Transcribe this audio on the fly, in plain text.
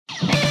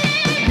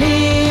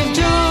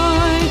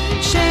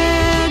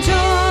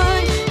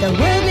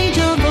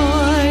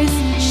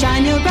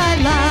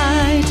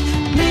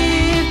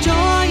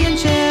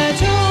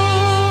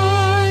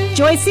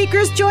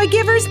seekers, joy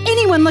givers,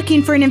 anyone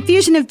looking for an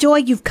infusion of joy,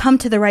 you've come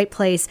to the right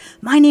place.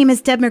 My name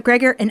is Deb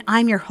McGregor, and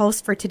I'm your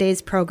host for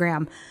today's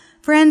program.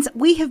 Friends,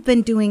 we have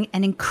been doing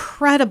an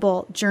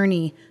incredible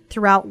journey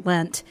throughout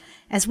Lent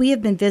as we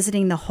have been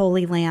visiting the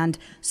Holy Land.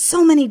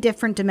 So many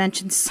different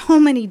dimensions, so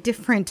many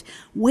different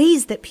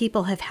ways that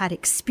people have had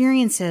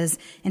experiences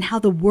and how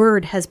the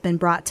Word has been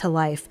brought to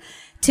life.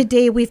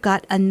 Today, we've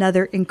got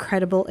another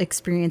incredible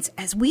experience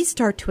as we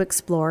start to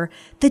explore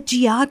the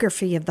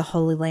geography of the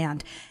Holy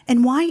Land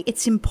and why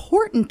it's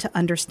important to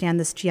understand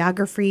this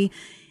geography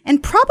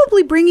and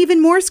probably bring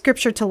even more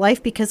scripture to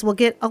life because we'll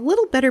get a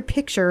little better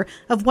picture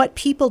of what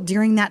people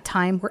during that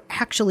time were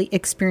actually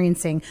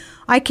experiencing.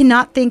 I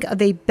cannot think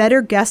of a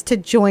better guest to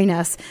join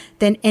us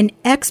than an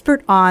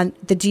expert on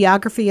the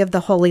geography of the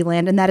Holy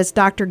Land, and that is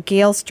Dr.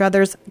 Gale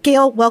Struthers.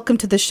 Gale, welcome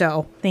to the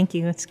show. Thank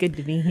you. It's good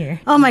to be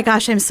here. Oh my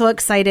gosh, I'm so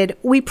excited.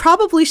 We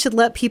probably should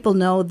let people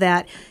know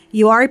that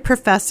you are a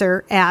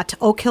professor at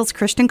Oak Hills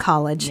Christian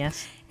College.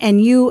 Yes. And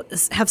you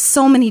have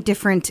so many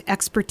different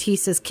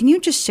expertises. Can you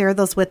just share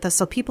those with us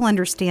so people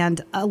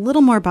understand a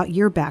little more about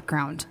your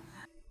background?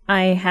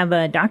 I have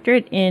a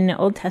doctorate in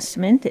Old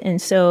Testament, and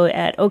so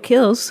at Oak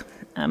Hills,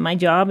 my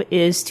job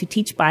is to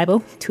teach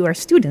Bible to our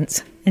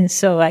students. And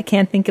so I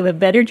can't think of a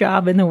better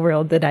job in the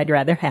world that I'd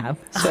rather have.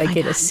 So I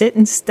get to sit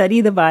and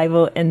study the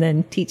Bible and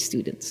then teach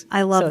students.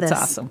 I love this.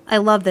 It's awesome. I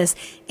love this.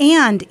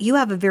 And you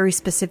have a very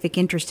specific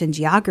interest in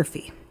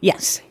geography.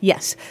 Yes.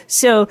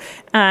 So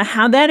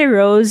how that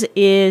arose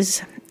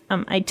is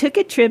I took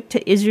a trip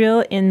to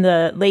Israel in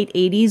the late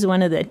 80s,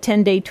 one of the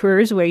 10-day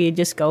tours where you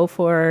just go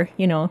for,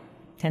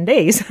 10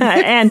 days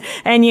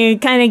and you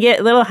kind of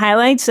get little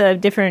highlights of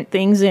different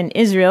things in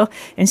Israel.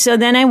 And so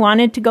then I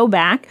wanted to go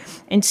back.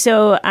 And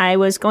so I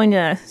was going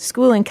to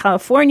school in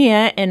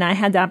California and I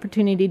had the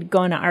opportunity to go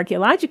on an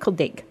archaeological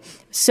dig.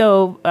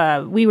 So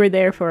we were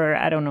there for,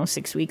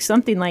 6 weeks,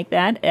 something like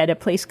that, at a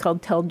place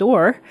called Tel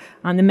Dor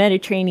on the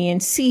Mediterranean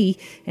Sea.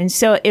 And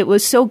so it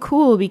was so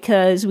cool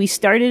because we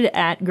started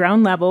at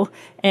ground level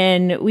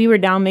and we were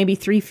down maybe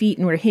 3 feet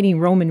and we're hitting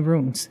Roman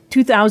ruins,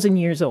 2,000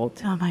 years old.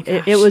 Oh my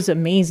gosh. It was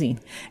amazing.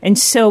 And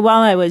so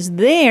while I was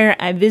there,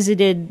 I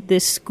visited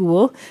this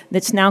school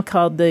that's now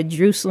called the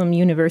Jerusalem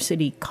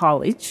University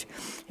College.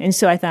 And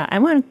so I thought, I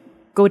want to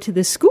go to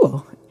this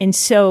school. And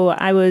so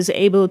I was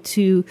able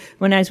to,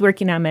 when I was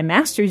working on my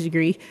master's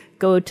degree,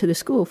 go to the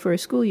school for a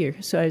school year.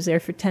 So I was there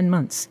for 10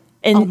 months.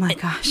 And, oh my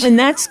gosh. And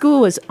that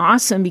school was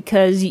awesome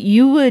because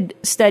you would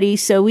study.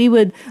 So we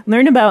would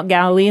learn about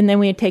Galilee and then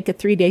we would take a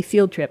 3-day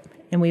field trip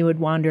and we would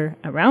wander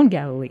around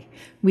Galilee.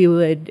 We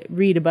would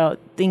read about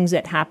things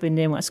that happened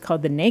in what's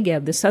called the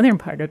Negev, the southern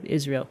part of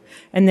Israel.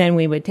 And then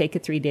we would take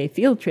a 3-day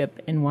field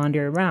trip and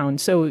wander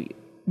around. So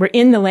we're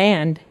in the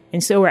land.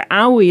 And so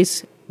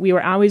we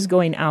were always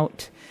going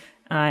out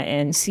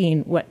and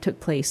seeing what took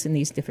place in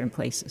these different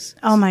places.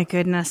 Oh my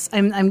goodness.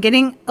 I'm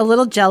getting a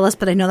little jealous,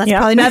 but I know that's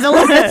probably not the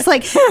limit. It's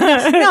like,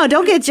 no,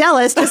 don't get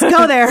jealous. Just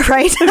go there,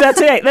 right?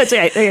 That's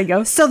right. There you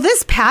go. So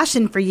this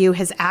passion for you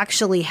has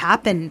actually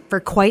happened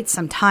for quite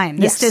some time.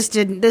 Yes. This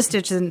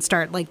didn't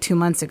start like 2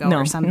 months ago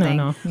or something.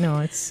 No.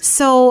 It's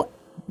so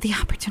the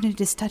opportunity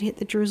to study at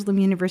the Jerusalem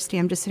University,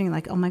 I'm just sitting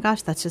like, oh my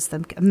gosh, that's just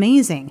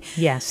amazing.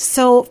 Yes.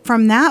 So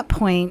from that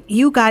point,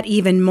 you got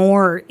even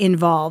more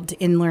involved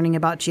in learning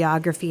about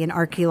geography and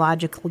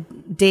archaeological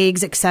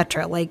digs,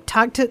 etc. Like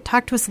talk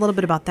to us a little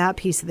bit about that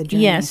piece of the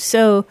journey. Yes.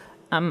 So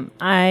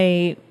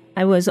I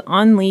was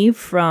on leave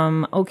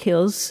from Oak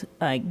Hills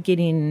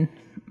getting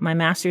my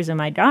master's and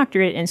my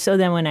doctorate. And so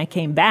then when I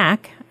came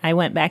back, I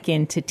went back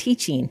into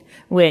teaching,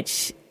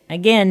 which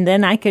again,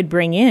 then I could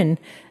bring in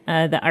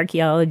the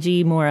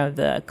archaeology, more of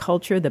the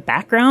culture, the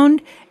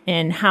background,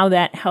 and how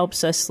that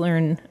helps us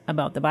learn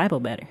about the Bible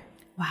better.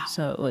 Wow.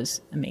 So it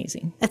was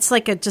amazing. It's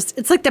like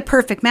the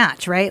perfect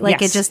match, right? Like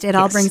yes. It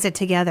all brings it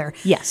together.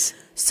 Yes.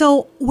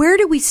 So where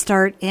do we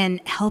start in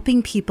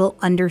helping people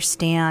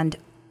understand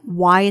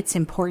why it's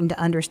important to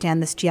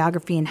understand this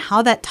geography and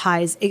how that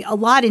ties a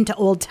lot into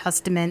Old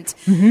Testament?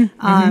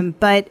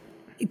 But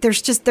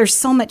there's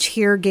so much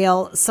here,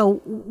 Gale.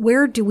 So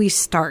where do we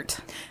start?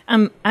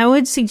 I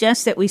would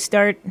suggest that we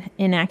start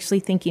in actually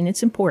thinking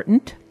it's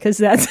important, because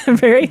that's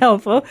very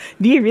helpful.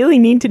 Do you really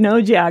need to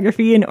know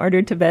geography in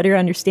order to better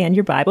understand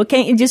your Bible?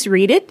 Can't you just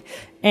read it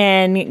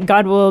and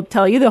God will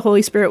tell you, the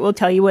Holy Spirit will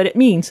tell you what it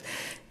means?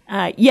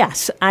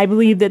 Yes, I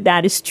believe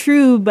that is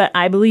true, but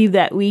I believe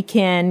that we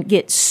can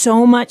get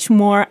so much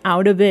more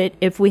out of it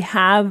if we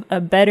have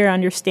a better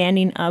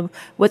understanding of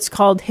what's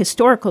called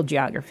historical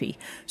geography.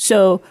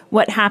 So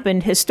what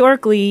happened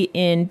historically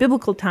in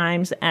biblical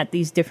times at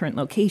these different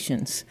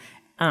locations.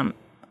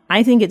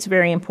 I think it's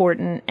very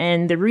important,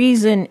 and the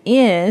reason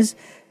is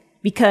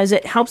because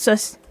it helps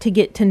us to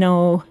get to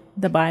know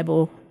the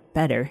Bible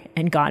better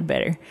and God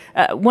better.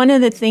 One of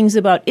the things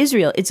about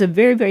Israel, it's a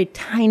very, very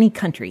tiny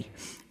country.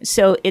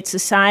 So it's the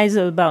size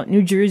of about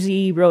New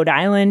Jersey, Rhode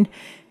Island.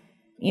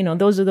 You know,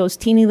 those are those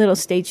teeny little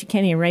states. You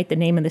can't even write the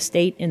name of the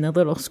state in the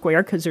little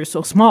square because they're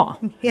so small.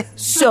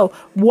 So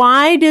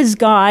why does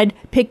God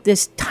pick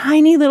this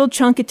tiny little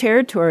chunk of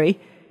territory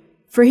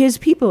for his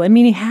people. I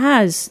mean, he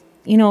has,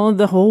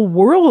 the whole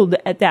world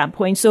at that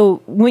point.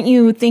 So wouldn't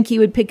you think he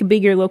would pick a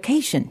bigger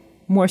location?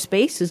 More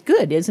space is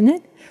good, isn't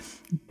it?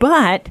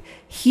 But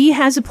he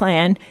has a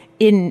plan.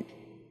 It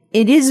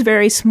is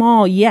very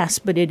small, yes,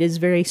 but it is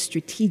very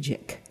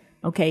strategic.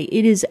 Okay,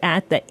 it is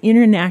at the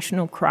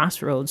international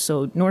crossroads.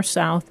 So north,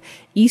 south,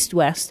 east,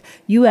 west.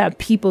 You have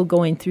people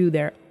going through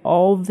there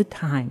all the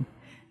time.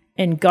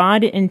 And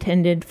God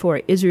intended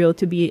for Israel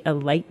to be a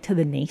light to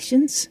the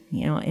nations,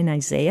 in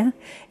Isaiah.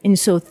 And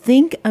so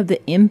think of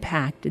the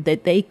impact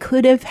that they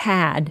could have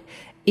had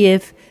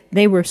if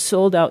they were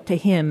sold out to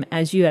him,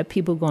 as you have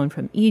people going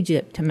from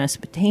Egypt to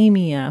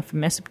Mesopotamia, from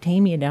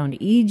Mesopotamia down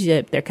to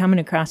Egypt. They're coming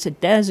across a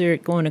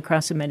desert, going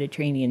across the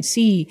Mediterranean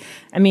Sea.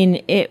 I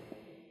mean, it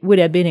would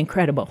have been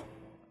incredible.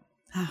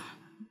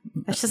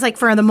 It's just like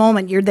for the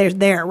moment you're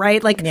there,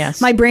 right? Like yes.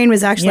 My brain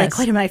was actually like,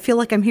 wait a minute, I feel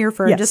like I'm here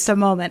for just a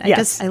moment.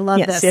 I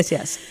love this.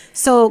 Yes.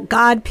 So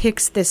God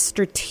picks this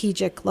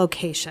strategic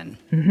location.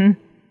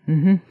 Mm-hmm.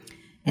 Mm-hmm.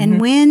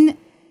 And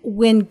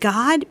when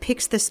God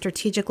picks this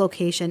strategic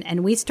location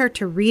and we start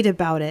to read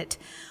about it,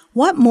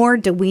 what more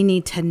do we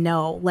need to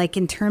know? Like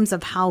in terms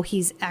of how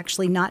he's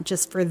actually not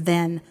just for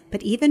then,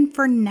 but even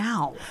for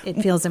now,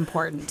 it feels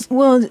important.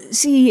 Well,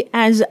 see,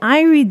 as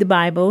I read the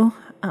Bible,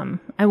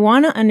 I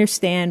want to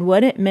understand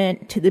what it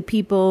meant to the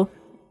people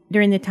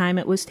during the time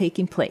it was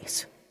taking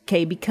place.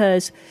 Okay,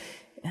 because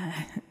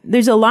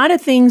there's a lot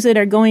of things that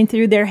are going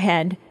through their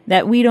head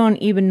that we don't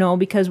even know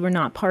because we're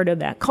not part of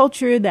that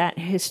culture, that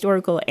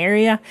historical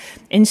area.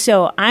 And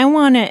so I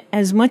want to,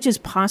 as much as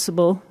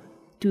possible,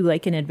 do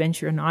like an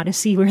adventure in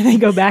Odyssey where they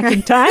go back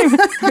in time,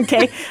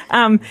 okay,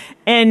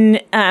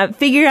 and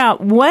figure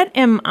out what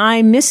am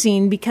I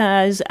missing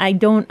because I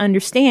don't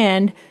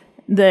understand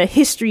the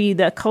history,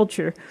 the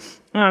culture.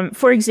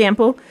 For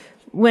example,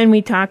 when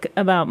we talk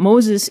about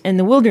Moses and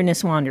the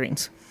wilderness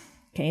wanderings,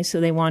 okay, so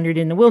they wandered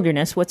in the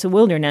wilderness. What's a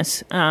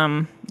wilderness?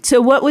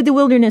 So what would the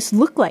wilderness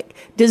look like?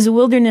 Does the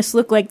wilderness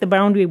look like the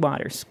boundary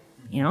waters?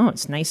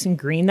 It's nice and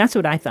green. That's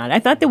what I thought. I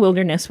thought the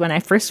wilderness, when I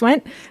first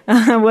went,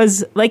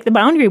 was like the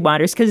boundary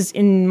waters, because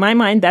in my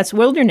mind, that's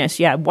wilderness.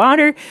 You have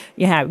water,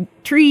 you have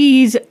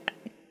trees,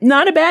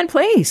 not a bad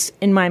place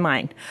in my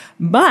mind.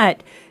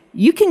 But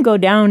you can go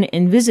down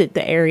and visit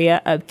the area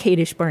of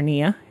Kadesh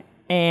Barnea,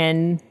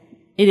 and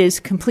it is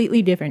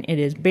completely different. It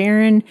is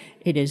barren.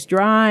 It is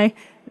dry.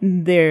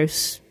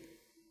 There's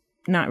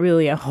not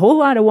really a whole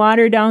lot of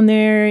water down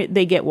there.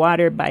 They get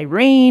water by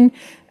rain.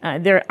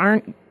 There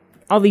aren't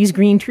all these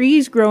green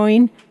trees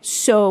growing.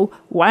 So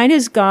why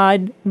does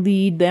God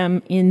lead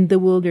them in the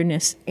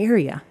wilderness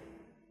area?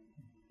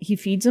 He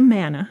feeds them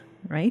manna,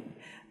 right?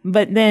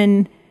 But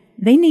then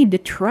they need to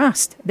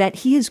trust that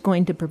he is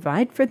going to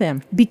provide for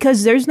them,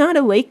 because there's not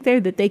a lake there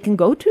that they can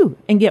go to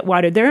and get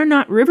water. There are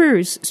not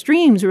rivers,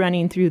 streams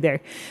running through there.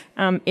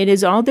 It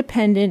is all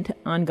dependent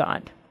on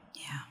God.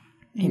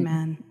 Yeah.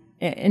 Amen.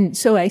 And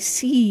so I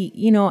see,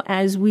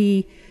 as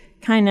we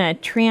kind of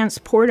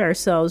transport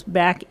ourselves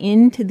back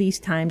into these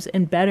times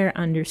and better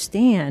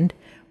understand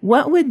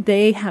what would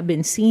they have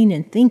been seeing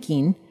and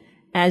thinking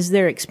as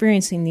they're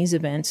experiencing these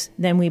events,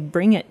 then we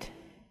bring it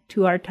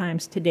to our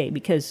times today,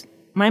 because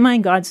my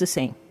mind, God's the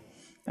same.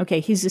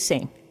 Okay, he's the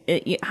same.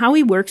 How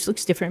he works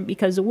looks different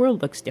because the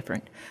world looks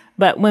different.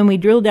 But when we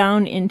drill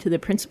down into the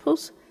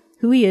principles,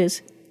 who he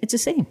is, it's the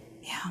same.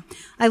 Yeah.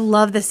 I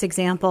love this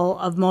example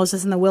of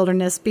Moses in the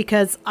wilderness,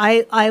 because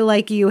I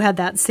like you, had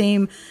that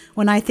same,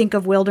 when I think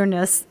of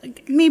wilderness,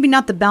 maybe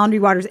not the boundary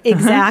waters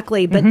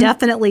exactly, but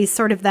definitely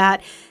sort of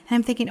that. And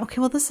I'm thinking,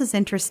 okay, well, this is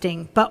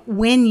interesting. But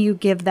when you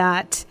give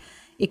that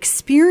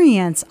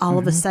experience, all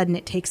of a sudden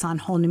it takes on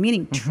whole new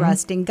meaning.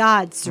 Trust in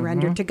God,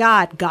 surrender to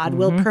God, God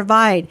will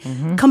provide.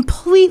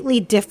 Completely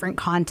different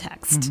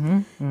context.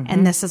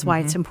 And this is why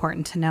it's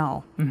important to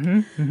know.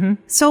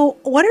 So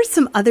what are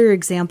some other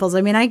examples?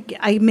 I mean,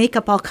 I make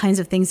up all kinds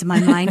of things in my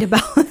mind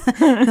about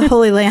the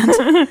Holy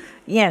Land.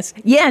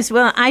 Yes.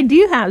 Well, I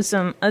do have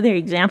some other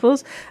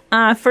examples.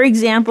 For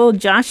example,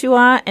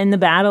 Joshua and the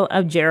Battle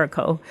of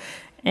Jericho.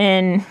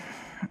 And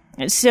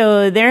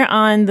so they're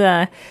on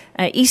the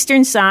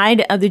eastern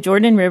side of the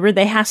Jordan River.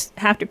 They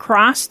have to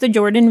cross the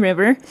Jordan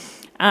River.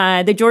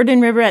 The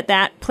Jordan River at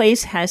that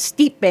place has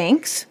steep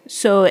banks,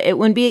 so it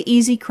wouldn't be an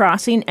easy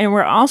crossing. And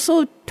we're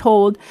also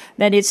told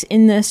that it's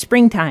in the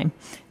springtime.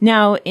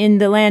 Now, in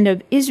the land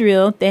of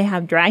Israel, they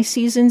have dry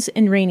seasons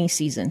and rainy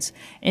seasons.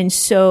 And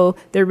so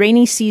the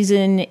rainy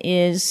season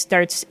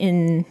starts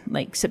in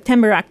like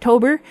September,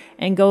 October,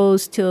 and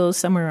goes till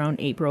somewhere around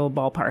April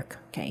ballpark.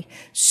 Okay.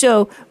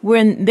 So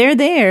when they're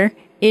there,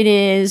 it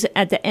is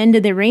at the end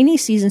of the rainy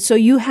season. So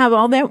you have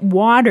all that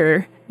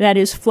water that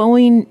is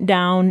flowing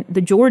down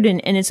the Jordan,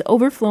 and it's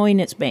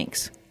overflowing its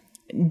banks.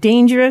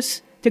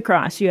 Dangerous to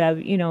cross. You have,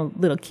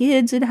 little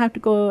kids that have to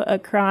go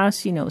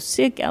across,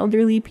 sick,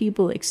 elderly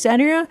people,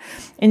 etc.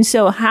 And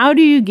so how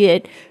do you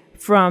get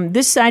from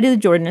this side of the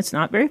Jordan? It's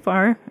not very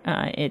far.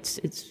 It's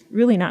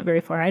really not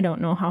very far. I don't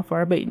know how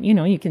far, but,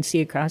 you can see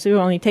across. It will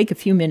only take a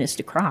few minutes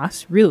to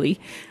cross, really.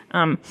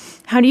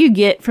 How do you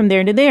get from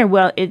there to there?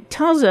 Well, it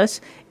tells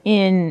us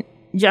in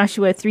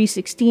Joshua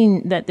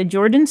 3:16 that the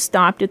Jordan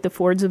stopped at the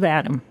fords of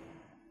Adam.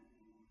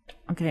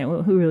 Okay,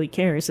 well, who really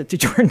cares that the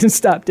Jordan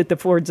stopped at the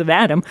fords of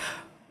Adam?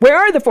 Where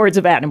are the fords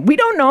of Adam? We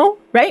don't know,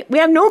 right? We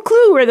have no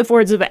clue where the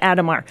fords of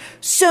Adam are.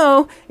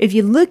 So if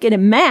you look at a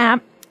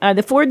map,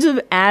 the fords of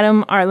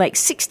Adam are like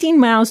 16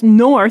 miles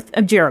north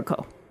of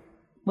Jericho.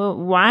 Well,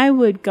 why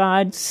would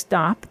God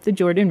stop the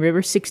Jordan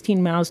River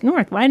 16 miles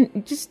north? Why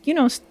didn't just,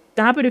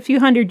 stop it a few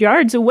hundred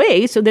yards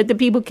away so that the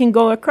people can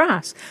go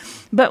across?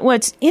 But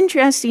what's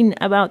interesting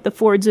about the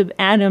fords of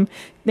Adam,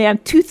 they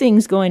have two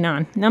things going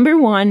on. Number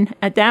one,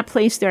 at that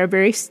place, there are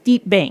very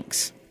steep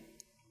banks.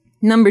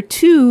 Number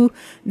two,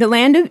 the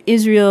land of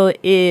Israel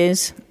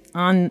is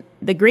on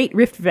the Great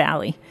Rift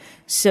Valley.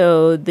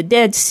 So the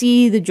Dead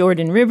Sea, the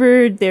Jordan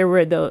River, there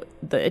were the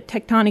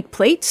tectonic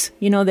plates,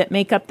 that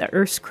make up the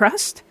Earth's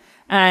crust.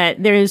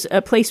 There's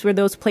a place where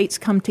those plates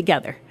come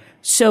together.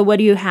 So what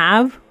do you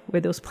have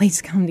where those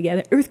plates come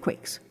together?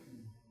 Earthquakes.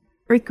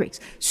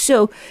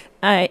 So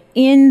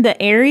in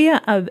the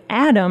area of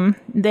Adam,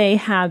 they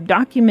have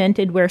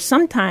documented where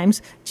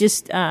sometimes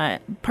just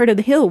part of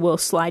the hill will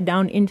slide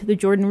down into the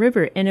Jordan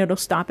River and it'll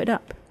stop it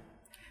up.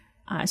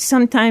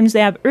 Sometimes they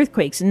have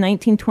earthquakes. In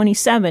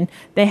 1927,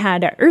 they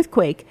had an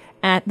earthquake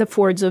at the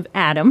fords of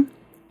Adam,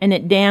 and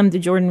it dammed the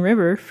Jordan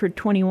River for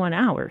 21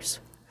 hours.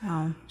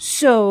 Wow.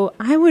 So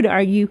I would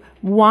argue,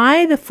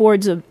 why the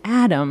fords of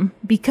Adam?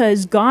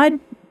 Because God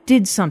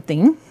did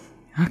something,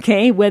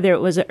 okay, whether it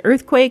was an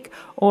earthquake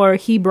or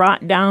he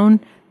brought down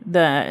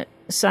the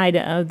side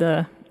of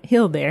the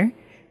hill there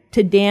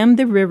to dam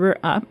the river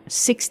up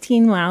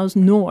 16 miles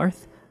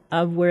north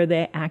of where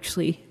they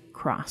actually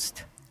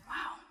crossed.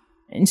 Wow.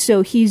 And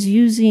so he's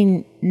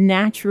using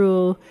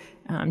natural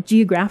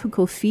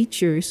geographical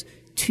features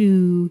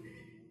to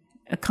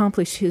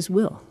accomplish his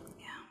will.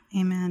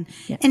 Amen.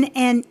 Yeah.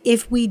 And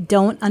if we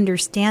don't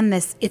understand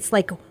this, it's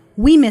like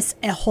we miss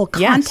a whole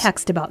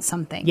context about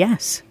something.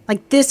 Yes.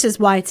 Like, this is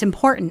why it's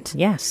important.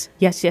 Yes.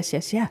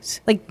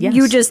 Like,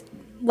 you just,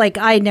 like,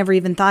 I never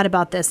even thought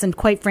about this. And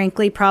quite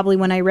frankly, probably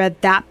when I read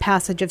that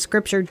passage of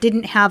scripture,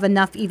 didn't have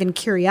enough even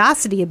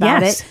curiosity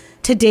about it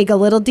to dig a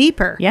little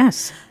deeper.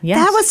 Yes.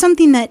 That was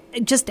something that,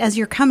 just as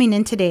you're coming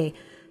in today,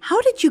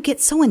 how did you get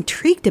so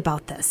intrigued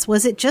about this?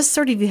 Was it just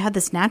sort of you had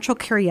this natural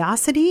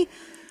curiosity?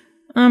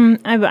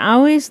 I've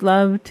always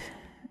loved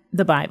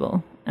the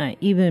Bible.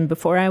 Even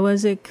before I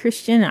was a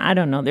Christian, I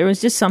don't know. There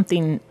was just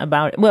something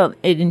about it. Well,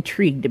 it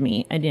intrigued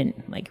me. I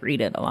didn't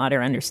read it a lot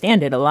or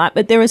understand it a lot,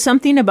 but there was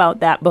something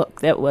about that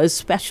book that was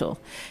special.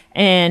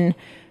 And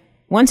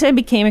once I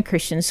became a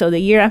Christian, so the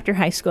year after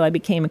high school, I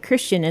became a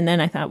Christian. And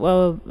then I thought,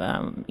 well,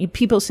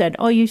 people said,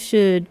 oh, you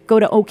should go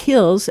to Oak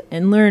Hills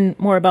and learn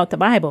more about the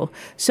Bible.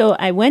 So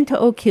I went to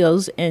Oak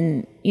Hills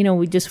and,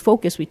 we just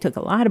focused. We took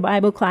a lot of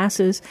Bible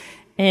classes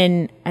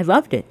and I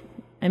loved it.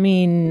 I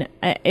mean,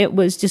 it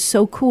was just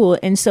so cool.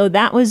 And so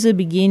that was the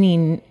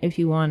beginning, if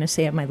you want to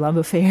say, of my love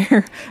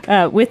affair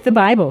with the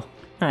Bible.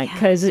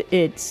 Because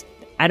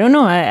I don't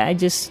know, I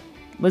just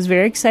was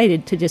very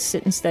excited to just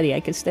sit and study.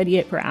 I could study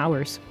it for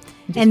hours.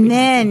 And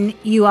then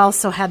you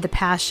also had the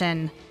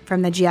passion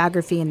from the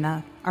geography and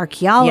the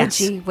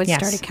archaeology, which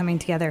started coming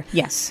together.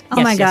 Yes.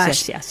 Oh my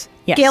gosh. Yes.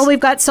 Gale, we've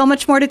got so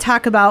much more to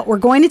talk about. We're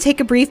going to take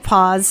a brief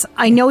pause.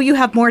 I know you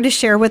have more to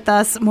share with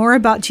us, more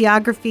about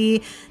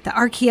geography, the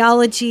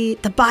archaeology,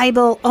 the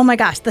Bible. Oh my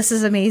gosh, this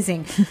is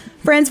amazing.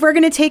 Friends, we're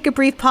going to take a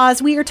brief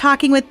pause. We are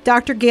talking with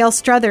Dr. Gale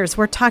Struthers.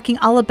 We're talking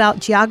all about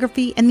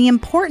geography and the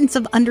importance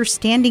of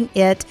understanding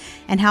it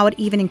and how it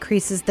even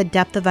increases the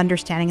depth of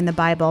understanding in the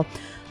Bible.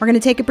 We're going to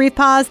take a brief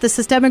pause. This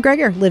is Deb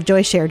McGregor. Live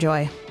Joy, Share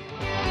Joy.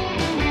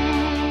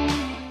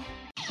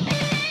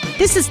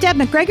 This is Deb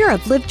McGregor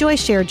of Live Joy,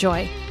 Share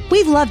Joy.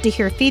 We'd love to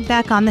hear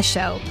feedback on the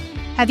show.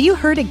 Have you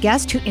heard a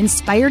guest who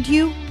inspired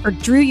you or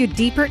drew you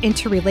deeper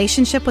into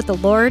relationship with the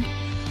Lord?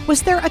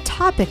 Was there a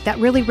topic that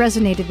really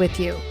resonated with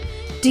you?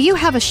 Do you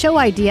have a show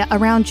idea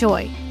around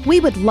joy? We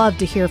would love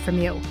to hear from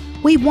you.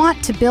 We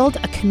want to build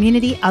a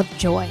community of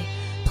joy.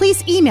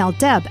 Please email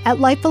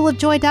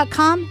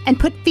deb@lifefullofjoy.com and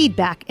put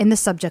feedback in the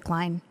subject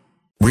line.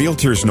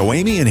 Realtors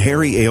Noemi and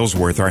Harry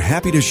Aylesworth are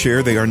happy to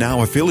share they are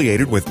now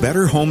affiliated with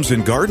Better Homes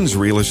and Gardens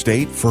Real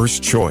Estate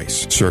First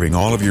Choice, serving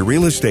all of your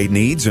real estate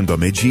needs in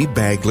Bemidji,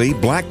 Bagley,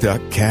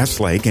 Blackduck, Cass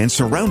Lake, and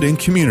surrounding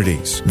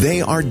communities.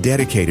 They are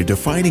dedicated to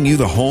finding you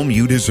the home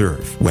you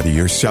deserve. Whether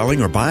you're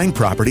selling or buying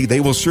property, they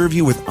will serve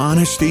you with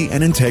honesty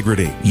and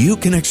integrity. You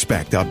can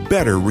expect a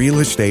better real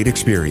estate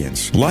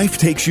experience. Life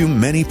takes you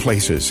many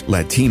places.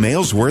 Let Team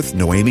Aylesworth,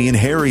 Noemi, and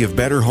Harry of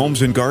Better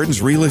Homes and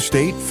Gardens Real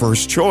Estate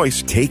First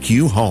Choice take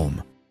you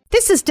home.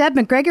 This is Deb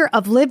McGregor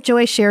of Live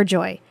Joy, Share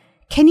Joy.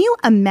 Can you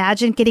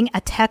imagine getting a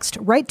text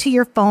right to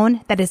your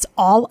phone that is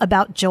all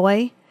about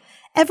joy?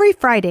 Every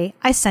Friday,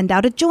 I send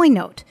out a joy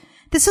note.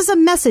 This is a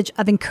message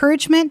of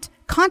encouragement,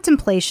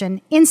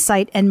 contemplation,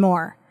 insight, and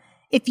more.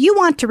 If you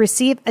want to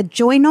receive a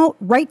joy note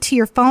right to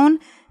your phone,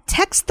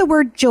 text the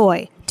word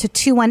joy to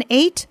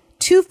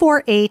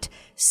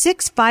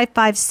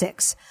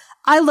 218-248-6556.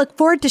 I look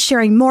forward to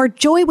sharing more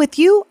joy with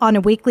you on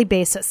a weekly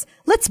basis.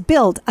 Let's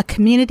build a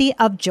community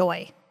of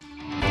joy.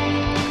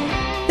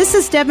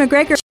 This is Deb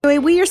McGregor.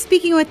 We are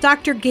speaking with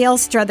Dr. Gale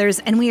Struthers,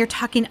 and we are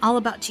talking all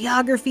about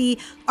geography,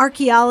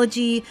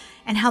 archaeology,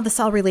 and how this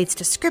all relates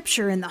to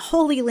Scripture and the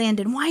Holy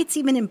Land, and why it's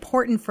even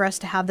important for us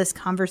to have this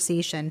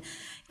conversation.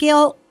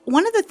 Gale,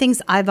 one of the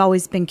things I've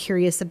always been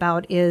curious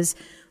about is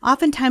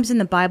oftentimes in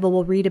the Bible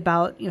we'll read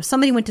about,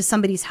 somebody went to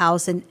somebody's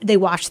house and they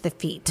washed the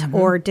feet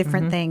or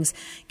different things.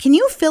 Can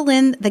you fill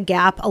in the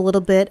gap a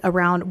little bit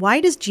around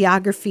why does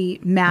geography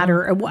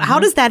matter? Or how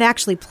does that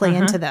actually play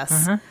into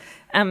this?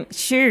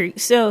 Sure.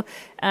 So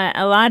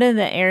a lot of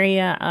the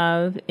area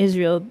of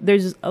Israel,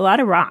 there's a lot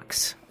of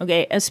rocks,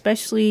 okay?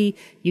 Especially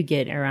you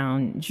get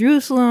around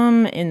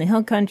Jerusalem in the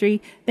hill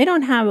country. They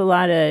don't have a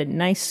lot of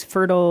nice,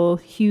 fertile,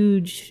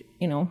 huge,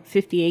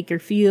 50-acre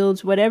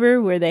fields, whatever,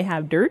 where they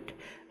have dirt.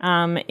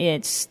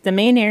 It's the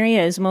main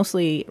area is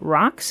mostly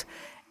rocks.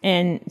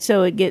 And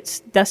so it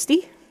gets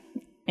dusty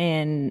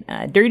and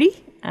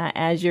dirty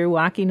as you're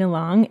walking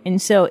along.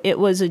 And so it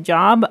was a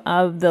job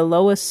of the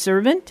lowest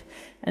servant,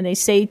 and they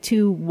say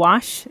to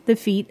wash the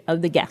feet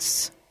of the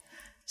guests.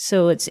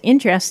 So what's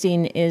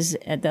interesting is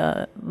at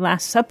the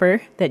Last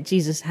Supper that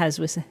Jesus has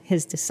with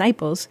his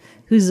disciples,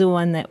 who's the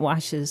one that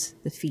washes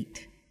the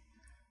feet?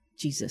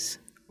 Jesus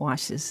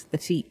washes the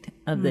feet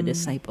of the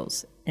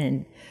disciples.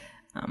 And,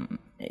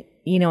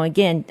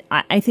 again,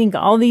 I think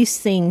all these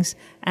things,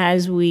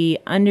 as we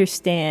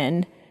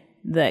understand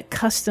the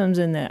customs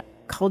and the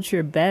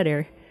culture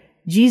better,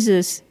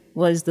 Jesus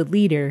was the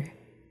leader.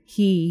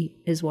 He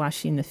is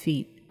washing the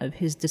feet of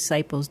his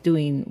disciples,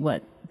 doing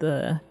what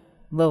the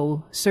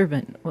low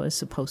servant was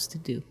supposed to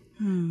do.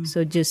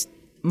 So just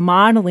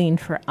modeling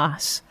for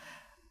us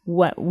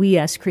what we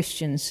as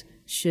Christians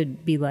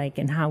should be like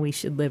and how we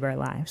should live our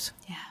lives.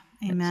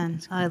 Yeah. Amen.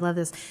 I love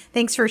this.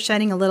 Thanks for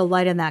shedding a little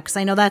light on that, because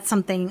I know that's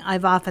something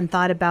I've often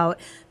thought about,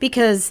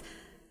 because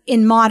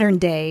in modern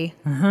day,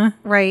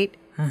 right,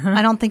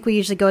 I don't think we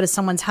usually go to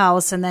someone's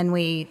house and then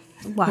we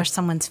wash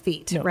someone's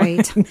feet,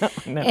 right?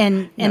 No.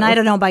 And I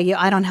don't know about you,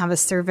 I don't have a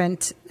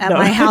servant at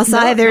my house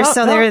either,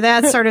 so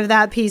that's sort of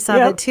that piece of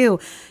it too.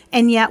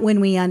 And yet when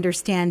we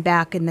understand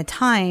back in the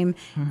time,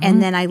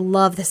 and then I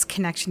love this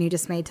connection you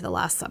just made to the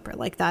Last Supper,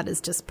 like that is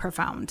just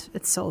profound.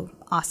 It's so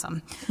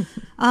awesome.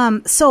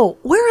 So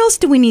where else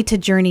do we need to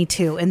journey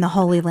to in the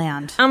Holy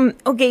Land?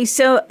 Okay,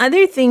 so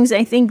other things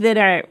I think that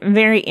are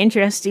very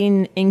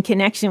interesting in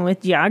connection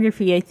with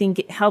geography, I think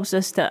it helps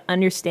us to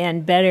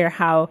understand better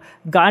how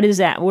God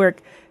is at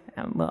work.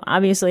 Well,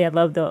 obviously I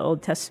love the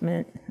Old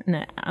Testament,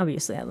 and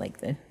obviously I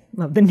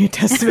love the New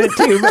Testament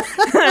too.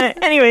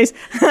 But anyways,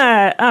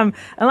 a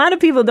lot of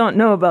people don't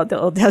know about the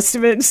Old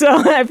Testament, so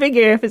I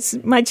figure if it's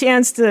my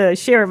chance to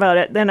share about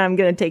it, then I'm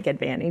going to take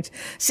advantage.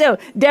 So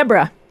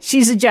Deborah,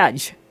 she's a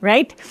judge,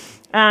 right?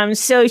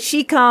 So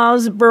she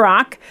calls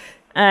Barak,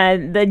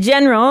 the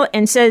general,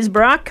 and says,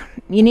 Barak,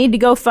 you need to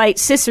go fight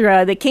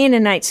Sisera, the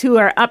Canaanites who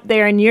are up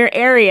there in your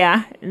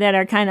area that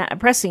are kind of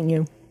oppressing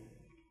you.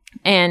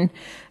 And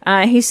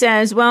he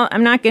says, well,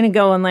 I'm not going to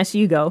go unless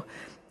you go.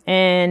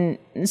 And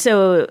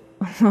so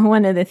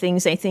one of the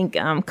things I think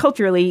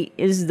culturally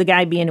is the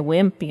guy being a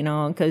wimp,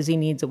 because he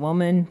needs a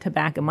woman to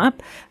back him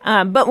up.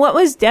 But what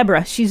was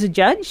Deborah? She's a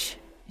judge.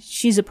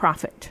 She's a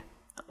prophet.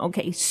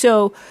 Okay,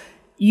 so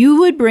you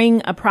would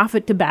bring a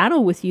prophet to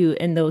battle with you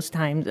in those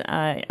times.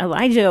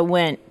 Elijah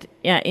went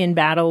in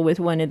battle with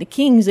one of the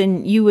kings,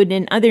 and you would,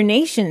 in other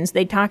nations,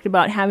 they talked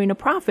about having a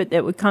prophet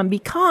that would come,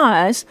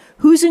 because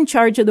who's in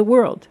charge of the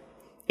world?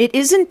 It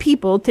isn't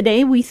people.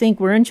 Today we think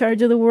we're in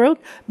charge of the world,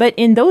 but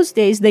in those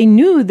days they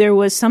knew there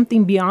was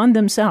something beyond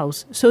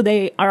themselves. So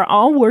they are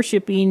all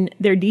worshiping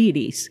their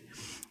deities.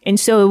 And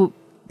so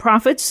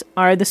prophets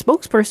are the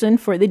spokesperson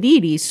for the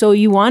deities. So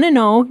you want to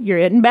know, you're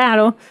in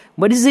battle,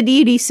 what does the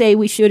deity say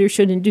we should or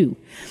shouldn't do?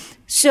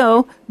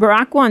 So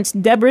Barak wants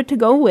Deborah to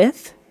go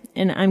with,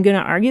 and I'm going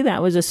to argue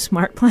that was a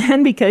smart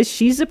plan because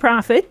she's a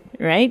prophet,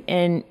 right?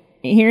 And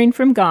hearing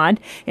from God.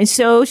 And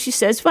so she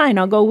says, fine,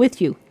 I'll go with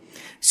you.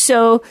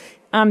 So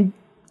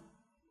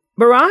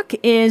Barak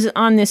is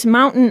on this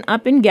mountain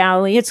up in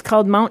Galilee. It's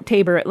called Mount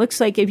Tabor. It looks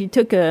like if you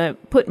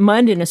put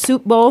mud in a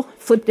soup bowl,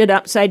 flipped it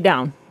upside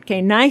down.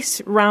 Okay,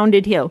 nice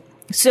rounded hill.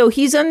 So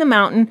he's on the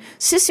mountain.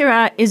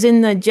 Sisera is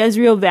in the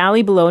Jezreel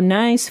Valley below,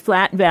 nice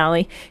flat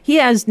valley. He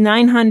has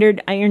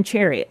 900 iron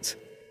chariots.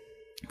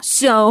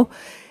 So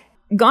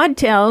God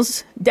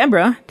tells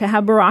Deborah to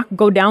have Barak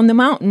go down the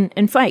mountain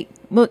and fight.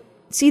 Well,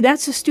 see,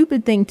 that's a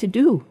stupid thing to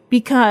do,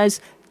 because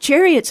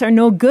chariots are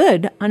no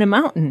good on a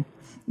mountain.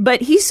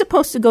 But he's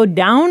supposed to go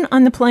down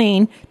on the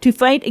plain to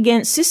fight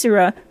against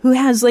Sisera, who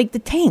has like the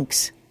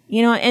tanks,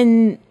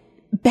 and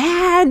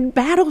bad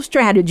battle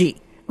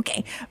strategy.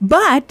 Okay.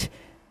 But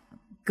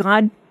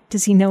God,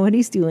 does he know what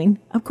he's doing?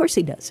 Of course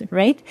he does,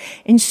 right?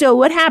 And so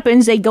what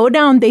happens? They go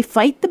down, they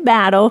fight the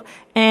battle,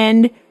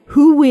 and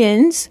who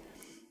wins?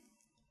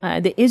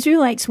 The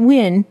Israelites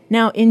win.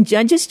 Now in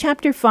Judges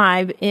chapter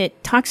 5,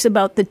 it talks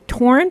about the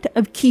torrent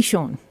of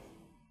Kishon.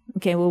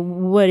 Okay, well,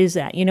 what is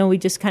that? We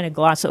just kind of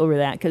gloss over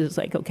that because it's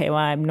like, okay, well,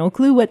 I have no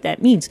clue what that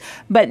means.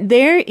 But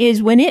there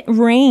is, when it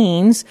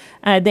rains,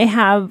 they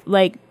have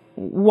like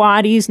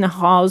wadis,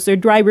 nahals. They're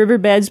dry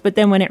riverbeds, but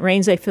then when it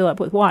rains, they fill up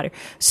with water.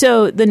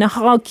 So the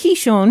Nahal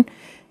Kishon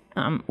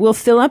will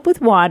fill up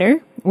with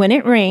water when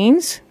it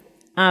rains,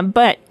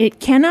 but it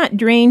cannot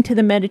drain to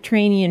the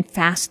Mediterranean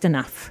fast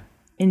enough.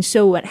 And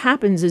so what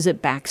happens is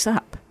it backs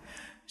up.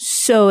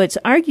 So it's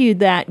argued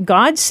that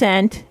God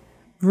sent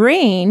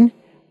rain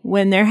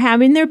when they're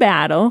having their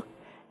battle.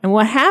 And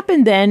what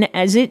happened then,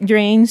 as it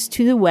drains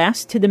to the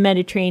west, to the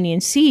Mediterranean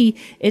Sea,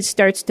 it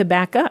starts to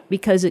back up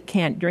because it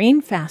can't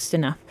drain fast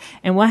enough.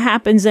 And what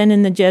happens then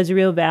in the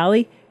Jezreel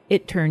Valley?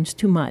 It turns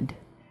to mud.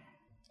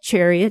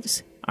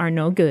 Chariots are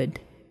no good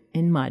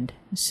in mud,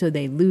 so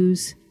they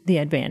lose the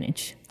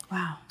advantage.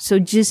 Wow. So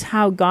just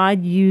how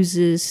God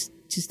uses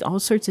just all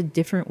sorts of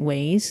different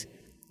ways,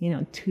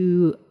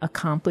 to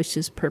accomplish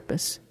his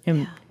purpose.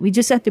 And we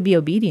just have to be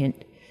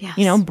obedient.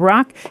 Yes.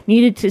 Brock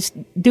needed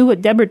to do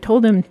what Deborah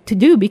told him to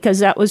do because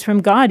that was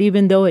from God,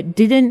 even though it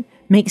didn't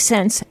make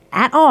sense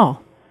at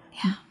all.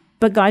 Yeah.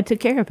 But God took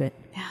care of it.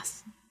 Yes.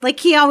 Like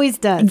he always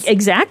does.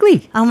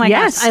 Exactly. Oh my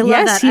gosh. I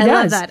love that. I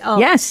love that. Oh.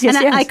 Yes. And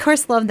I of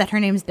course love that her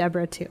name's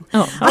Deborah too.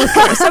 Oh,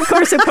 of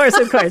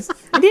course.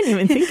 I didn't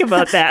even think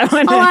about that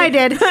one. Oh, I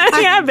did.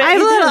 I have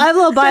a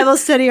little Bible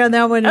study on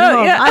that one.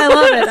 Yeah.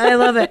 I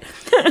love it.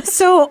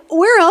 So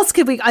where else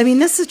could we,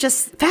 this is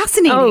just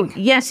fascinating. Oh,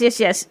 yes.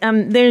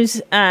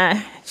 There's,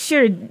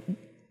 sure,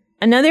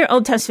 another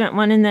Old Testament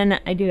one, and then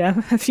I do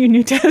have a few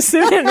New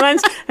Testament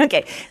ones.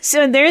 Okay,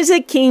 so there's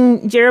a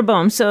King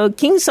Jeroboam. So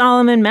King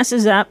Solomon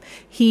messes up.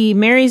 He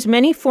marries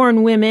many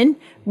foreign women,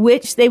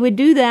 which they would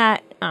do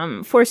that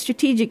for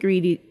strategic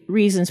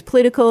reasons,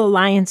 political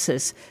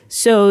alliances.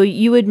 So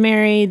you would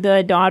marry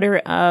the daughter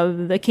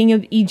of the king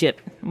of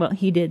Egypt. Well,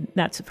 he did.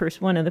 That's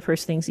one of the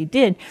first things he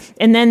did.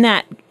 And then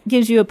that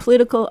gives you a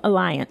political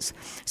alliance.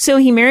 So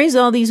he marries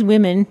all these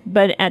women,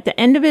 but at the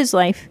end of his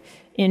life,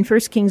 in 1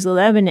 Kings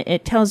 11,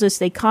 it tells us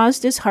they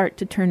caused his heart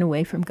to turn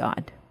away from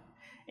God.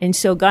 And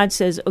so God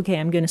says, okay,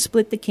 I'm going to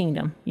split the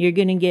kingdom. You're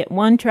going to get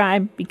one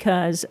tribe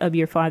because of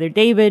your father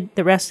David.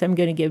 The rest I'm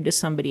going to give to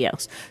somebody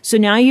else. So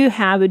now you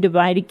have a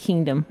divided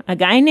kingdom. A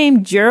guy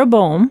named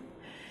Jeroboam,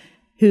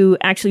 who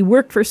actually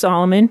worked for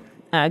Solomon,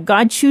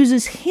 God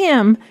chooses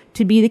him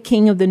to be the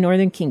king of the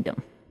northern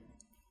kingdom.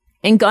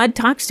 And God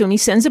talks to him. He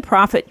sends a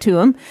prophet to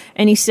him.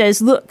 And he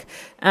says, look,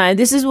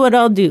 this is what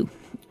I'll do.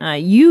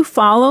 You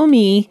follow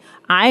me.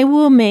 I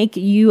will make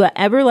you an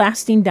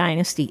everlasting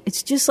dynasty.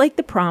 It's just like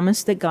the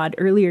promise that God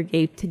earlier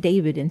gave to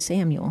David and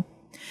Samuel.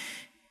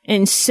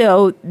 And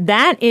so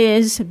that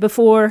is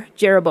before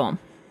Jeroboam.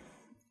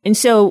 And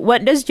so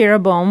what does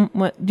Jeroboam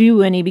do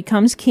when he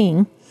becomes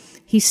king?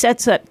 He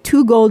sets up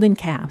 2 golden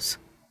calves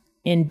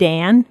in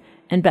Dan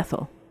and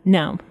Bethel.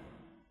 Now,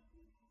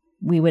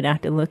 we would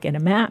have to look at a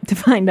map to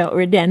find out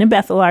where Dan and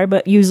Bethel are,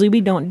 but usually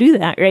we don't do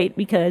that, right?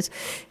 Because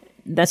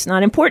that's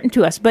not important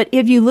to us. But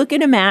if you look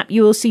at a map,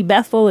 you will see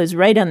Bethel is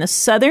right on the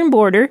southern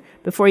border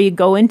before you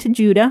go into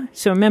Judah.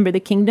 So remember, the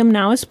kingdom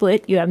now is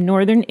split. You have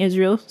northern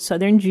Israel,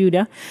 southern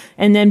Judah.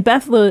 And then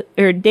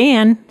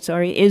Dan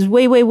is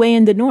way, way, way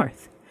in the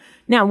north.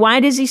 Now,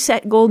 why does he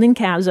set golden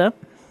calves up?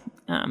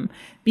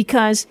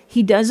 Because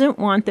he doesn't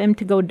want them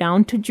to go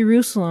down to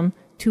Jerusalem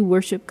to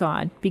worship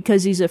God,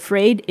 because he's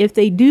afraid if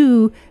they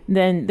do,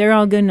 then they're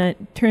all going to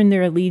turn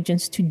their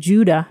allegiance to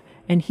Judah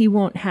and he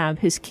won't have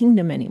his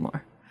kingdom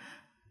anymore.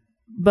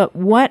 But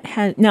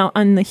now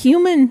on the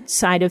human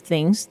side of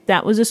things,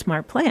 that was a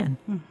smart plan.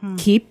 Mm-hmm.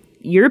 Keep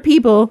your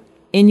people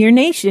in your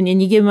nation,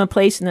 and you give them a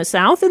place in the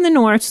south and the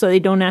north so they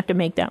don't have to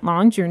make that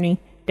long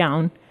journey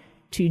down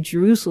to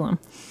Jerusalem.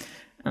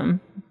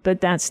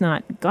 But that's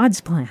not God's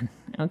plan.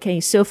 Okay,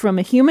 so from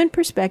a human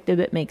perspective,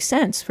 it makes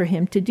sense for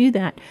him to do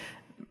that.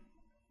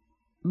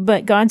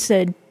 But God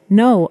said,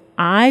 no,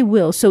 I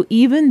will. So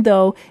even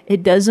though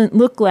it doesn't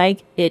look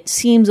like, it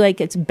seems like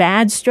it's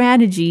bad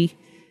strategy,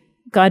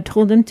 God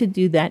told him to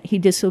do that. He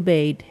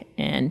disobeyed,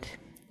 and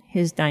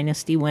his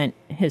dynasty went.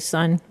 His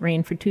son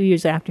reigned for 2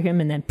 years after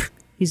him, and then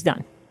he's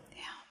done.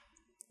 Yeah.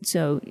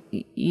 So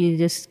you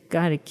just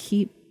got to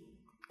keep,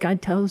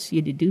 God tells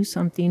you to do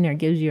something or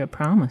gives you a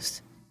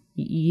promise.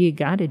 You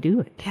got to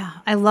do it. Yeah.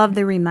 I love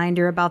the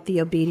reminder about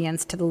the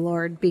obedience to the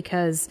Lord,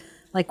 because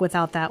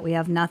without that, we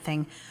have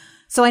nothing.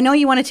 So I know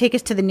you want to take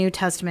us to the New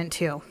Testament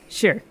too.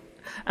 Sure.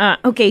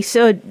 Okay.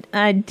 So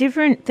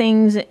different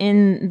things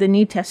in the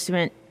New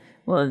Testament,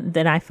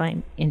 that I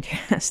find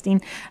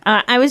interesting.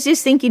 I was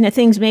just thinking of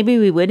things maybe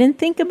we wouldn't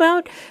think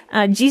about.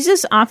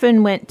 Jesus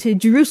often went to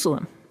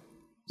Jerusalem.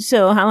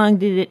 So how long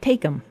did it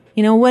take him?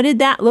 What did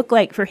that look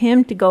like for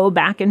him to go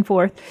back and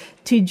forth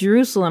to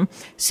Jerusalem?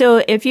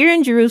 So if you're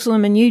in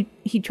Jerusalem and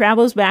he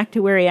travels back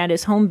to where he had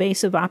his home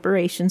base of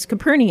operations,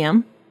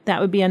 Capernaum,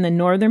 that would be on the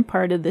northern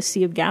part of the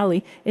Sea of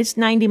Galilee, it's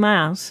 90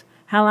 miles.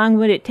 How long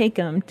would it take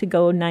him to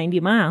go 90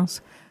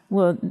 miles?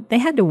 Well, they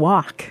had to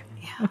walk.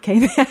 Okay,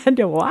 they had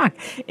to walk.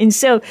 And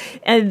so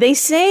they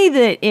say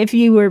that if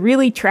you were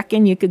really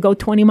trekking, you could go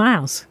 20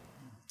 miles.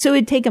 So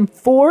it'd take them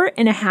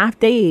 4.5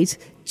 days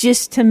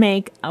just to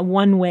make a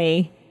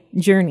one-way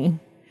journey.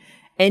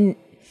 And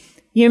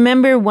You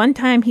remember one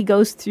time he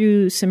goes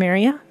through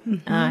Samaria,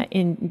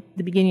 in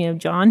the beginning of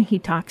John, he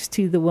talks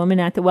to the woman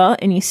at the well,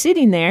 and he's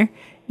sitting there,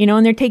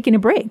 and they're taking a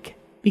break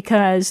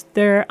because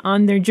they're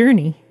on their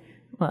journey.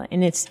 Well,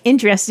 and it's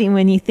interesting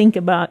when you think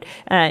about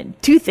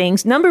two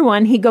things. Number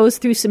one, he goes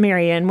through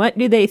Samaria, and what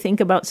do they think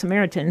about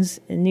Samaritans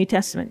in New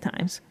Testament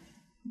times?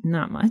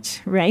 Not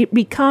much, right?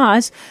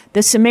 Because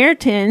the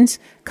Samaritans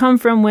come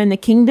from when the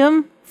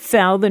kingdom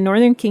fell, the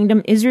northern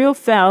kingdom, Israel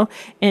fell,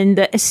 and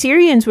the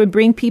Assyrians would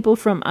bring people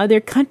from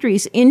other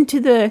countries into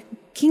the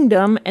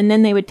kingdom, and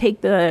then they would take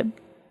the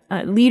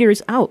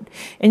leaders out.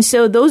 And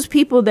so those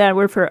people that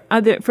were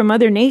from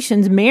other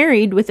nations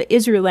married with the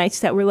Israelites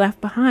that were left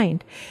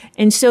behind.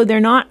 And so they're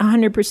not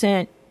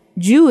 100%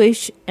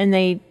 Jewish, and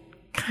they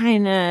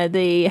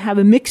have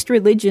a mixed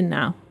religion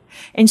now.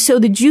 And so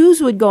the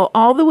Jews would go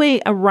all the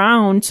way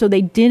around, so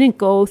they didn't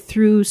go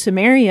through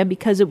Samaria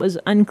because it was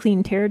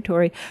unclean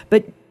territory.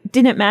 But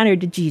didn't matter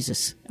to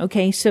Jesus.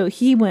 Okay, so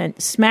he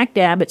went smack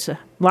dab. It's a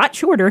lot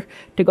shorter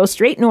to go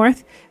straight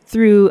north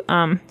through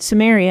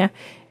Samaria,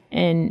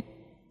 and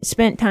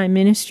spent time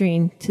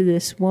ministering to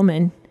this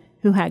woman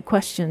who had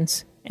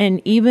questions, and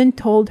even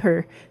told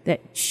her that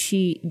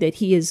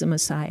he is the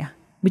Messiah,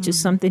 which is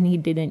something he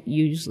didn't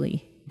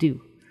usually do.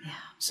 Yeah.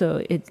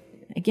 So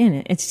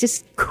it's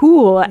just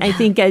cool. Yeah. I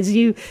think as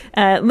you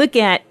look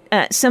at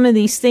some of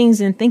these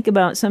things and think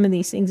about some of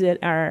these things that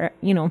are,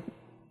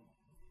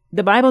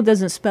 the Bible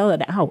doesn't spell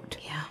it out.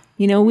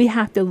 Yeah. We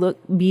have to look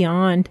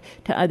beyond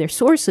to other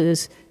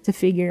sources to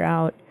figure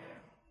out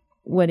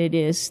what it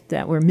is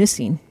that we're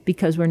missing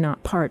because we're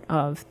not part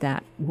of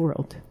that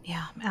world.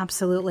 Yeah,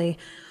 absolutely.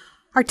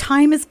 Our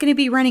time is going to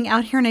be running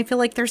out here, and I feel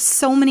like there's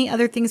so many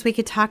other things we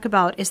could talk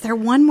about. Is there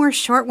one more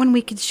short one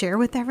we could share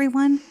with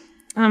everyone?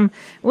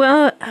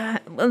 Well,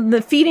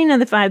 the feeding of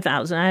the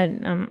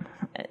 5,000,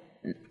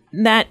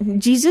 that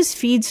Jesus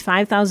feeds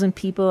 5,000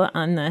 people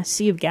on the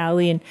Sea of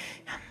Galilee, and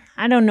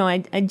I don't know.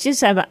 I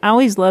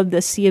always loved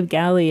the Sea of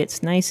Galilee.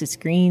 It's nice. It's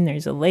green.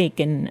 There's a lake,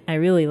 and I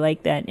really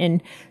like that.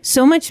 And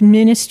so much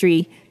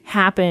ministry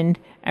happened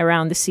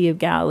around the Sea of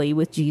Galilee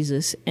with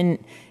Jesus, and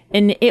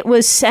it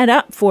was set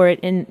up for it.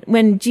 And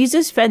when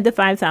Jesus fed the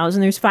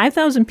 5,000, there's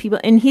 5,000 people,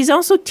 and he's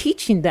also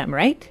teaching them,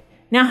 right?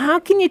 Now, how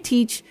can you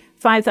teach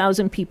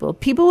 5,000 people?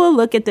 People will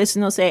look at this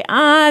and they'll say,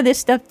 this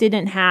stuff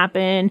didn't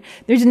happen.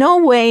 There's no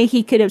way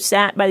he could have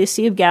sat by the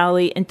Sea of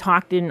Galilee and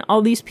talked, and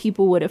all these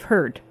people would have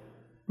heard,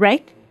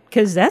 right?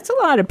 Because that's a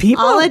lot of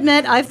people. I'll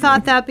admit, I've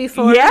thought that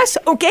before. Yes?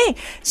 Okay.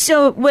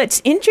 So what's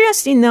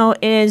interesting, though,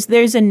 is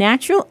there's a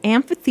natural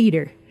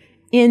amphitheater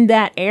in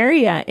that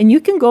area. And you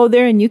can go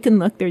there and you can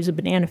look. There's a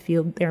banana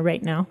field there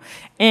right now.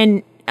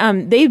 And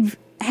they've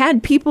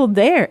had people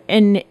there,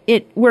 and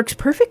it works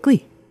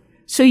perfectly.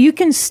 So you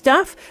can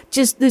stuff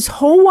just this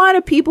whole wad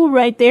of people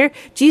right there.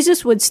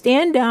 Jesus would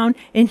stand down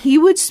and he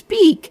would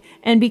speak.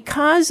 And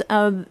because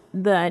of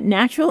the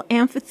natural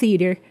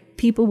amphitheater,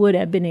 people would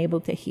have been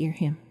able to hear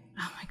him.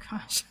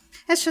 Gosh,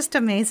 it's just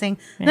amazing.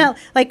 Yeah. Now,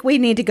 we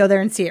need to go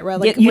there and see it, right?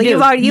 Like,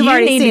 you've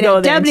already seen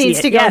it. Deb needs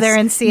to go there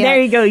and see it. There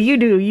you go. You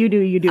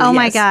do. Oh,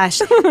 my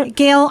gosh.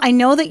 Gale, I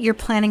know that you're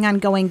planning on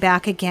going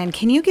back again.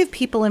 Can you give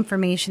people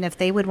information if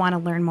they would want to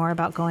learn more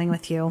about going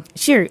with you?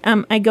 Sure.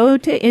 I go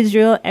to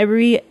Israel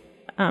every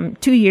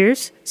 2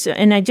 years,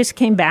 and I just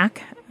came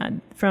back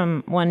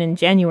from one in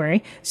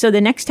January. So the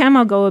next time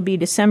I'll go will be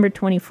December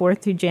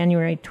 24th through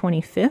January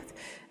 25th.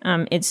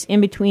 It's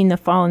in between the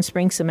fall and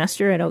spring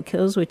semester at Oak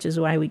Hills, which is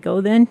why we go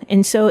then.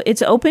 And so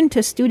it's open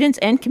to students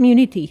and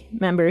community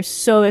members.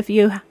 So if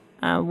you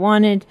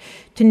wanted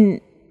to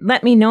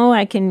let me know,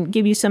 I can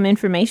give you some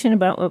information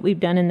about what we've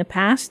done in the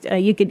past.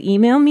 You could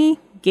email me,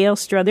 Gale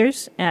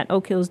Struthers at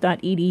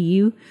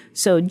oakhills.edu.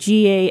 So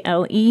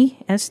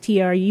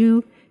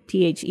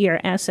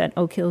GaleStruthers at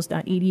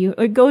oakhills.edu,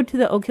 or go to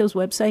the Oak Hills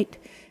website.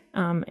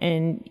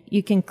 And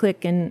you can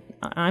click, and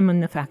I'm on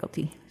the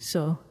faculty.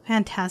 So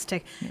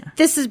fantastic. Yeah.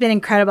 This has been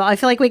incredible. I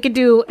feel like we can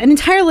do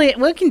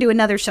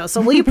another show.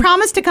 So will you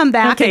promise to come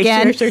back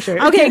again?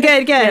 Sure. Okay,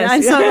 good. Yes.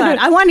 I'm so glad.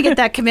 I want to get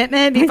that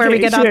commitment before we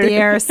get off the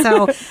air.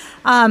 So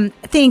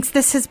thanks.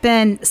 This has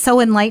been so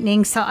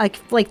enlightening. So I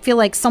feel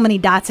like so many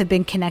dots have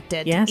been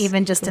connected,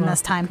 even just in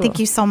this time. Cool. Thank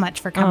you so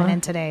much for coming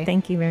in today.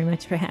 Thank you very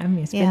much for having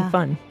me. It's been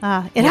fun.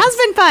 It has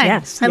been fun.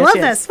 Yes. I love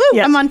this. Woo,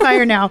 yes. I'm on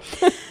fire now.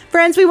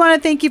 Friends, we want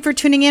to thank you for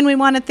tuning in. We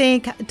want to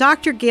thank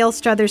Dr. Gale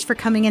Struthers for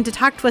coming in to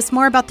talk to us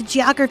more about the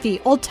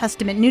geography, Old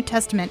Testament, New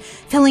Testament,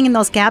 filling in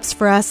those gaps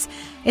for us.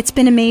 It's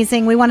been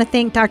amazing. We want to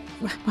thank I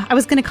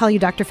was going to call you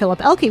Dr. Philip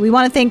Elke. We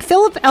want to thank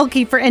Philip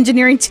Elke for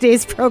engineering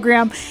today's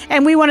program.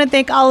 And we want to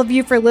thank all of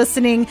you for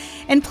listening.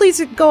 And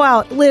please go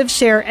out, live,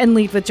 share, and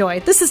lead with joy.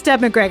 This is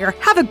Deb McGregor.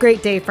 Have a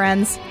great day,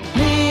 friends.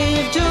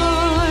 Live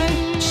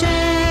joy,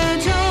 share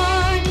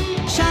joy,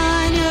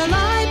 shine your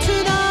light to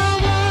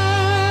the world.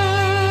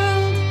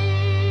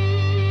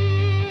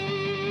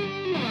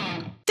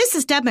 This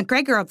is Deb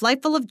McGregor of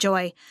Life Full of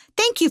Joy.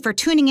 Thank you for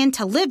tuning in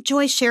to Live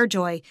Joy, Share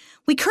Joy.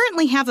 We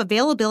currently have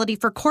availability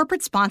for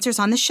corporate sponsors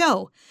on the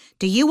show.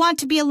 Do you want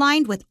to be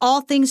aligned with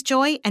all things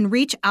joy and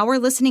reach our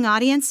listening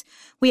audience?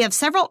 We have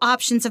several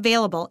options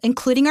available,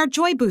 including our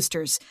Joy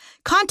Boosters.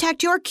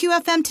 Contact your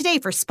QFM today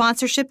for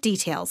sponsorship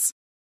details.